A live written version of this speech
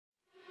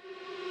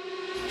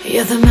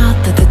You're the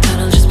mouth of the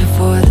tunnel just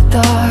before the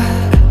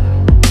dark.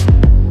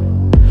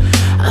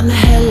 I'm the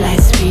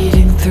headlights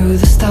speeding through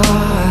the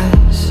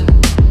stars,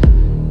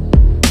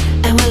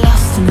 and we're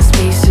lost in the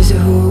spaces of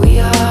who we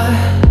are.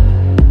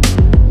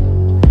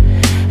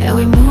 And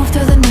we move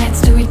through the nights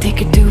till we take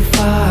it too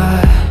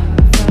far.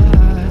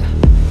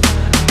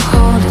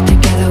 Hold it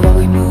together while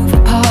we move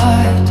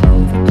apart.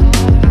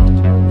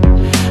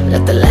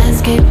 Let the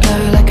landscape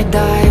blur like a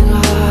dying heart.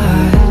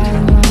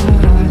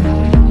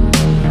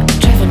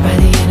 Driven by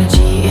the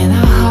energy in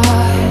our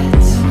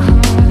hearts.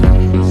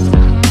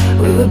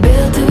 We were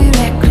built to be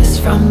reckless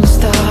from the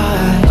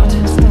start.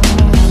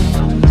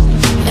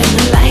 And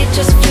the light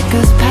just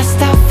flickers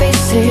past our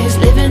faces,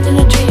 living in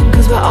a dream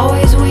cause we're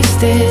always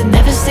wasted.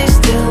 Never stay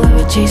still when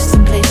we're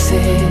chasing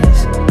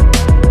places.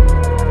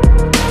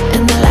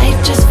 And the light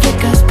just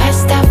flickers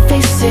past our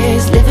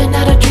faces, living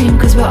out a dream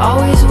cause we're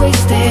always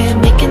wasted.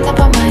 Making up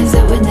our minds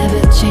that we're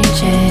never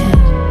changing,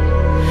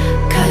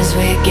 cause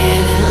we're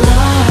getting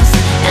lost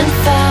and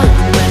found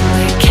when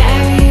we're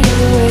carried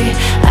away.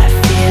 I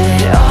feel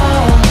it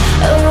all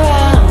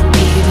around,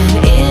 even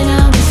in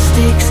our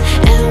mistakes.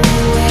 And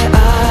when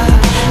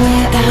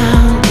we're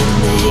down in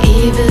the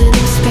evening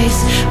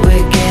space,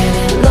 we're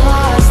getting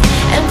lost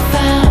and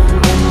found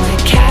when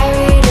we're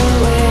carried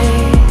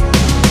away.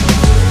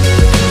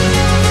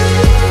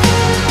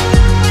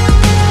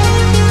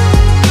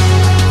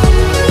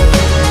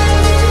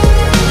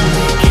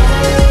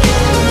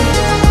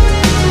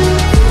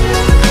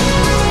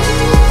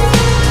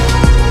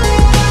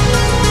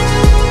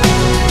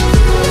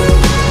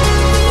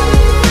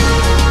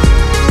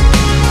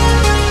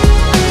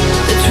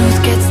 The truth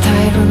gets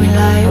tired when we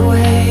lie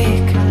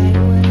awake,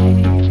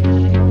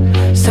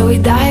 so we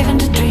dive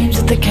into dreams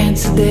that they can't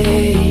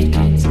sedate.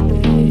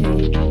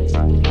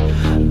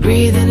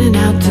 Breathe in and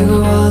out to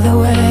go all the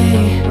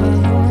way.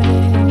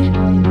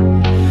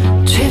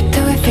 Trip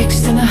till we're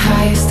fixed in a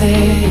higher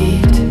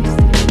state.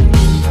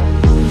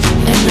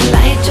 And the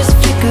light just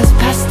flickers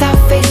past our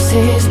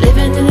faces,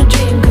 living in a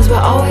dream cause we're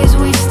always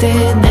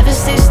wasted. Never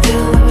stay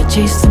still when we're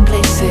chasing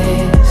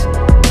places.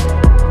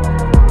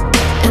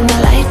 And the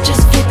light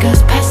just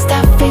flickers past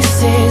our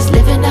faces,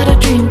 living out a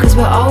dream cause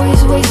we're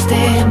always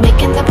wasted.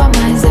 Making up our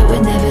minds that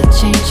we're never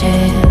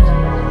changing,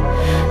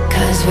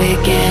 cause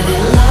we're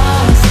getting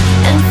lost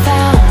and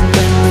found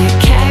when we're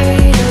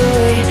carried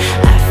away.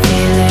 I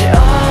feel it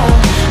all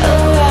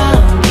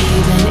around,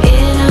 even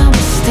in our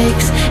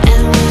mistakes.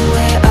 And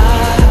when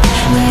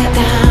we're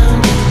down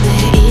in the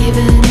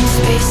evening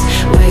space,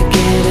 we're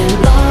getting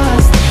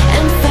lost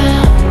and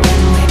found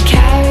when we're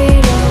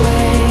carried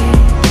away.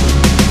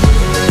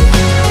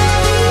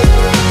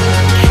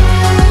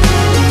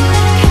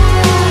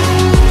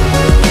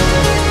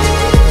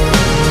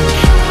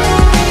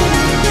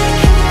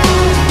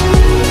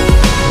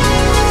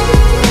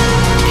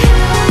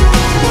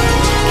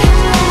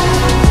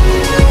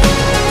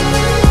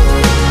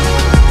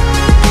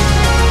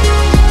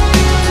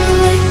 The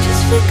light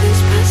just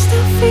flickers past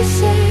our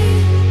faces.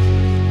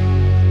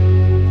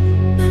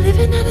 We're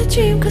living out a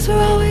dream cause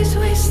we're always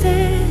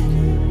wasted.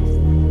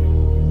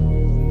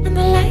 And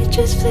the light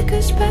just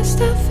flickers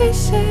past our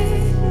faces.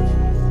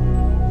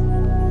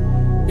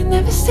 We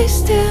never stay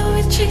still,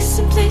 we're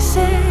chasing places,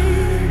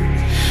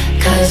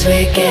 cause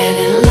we're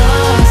getting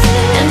lost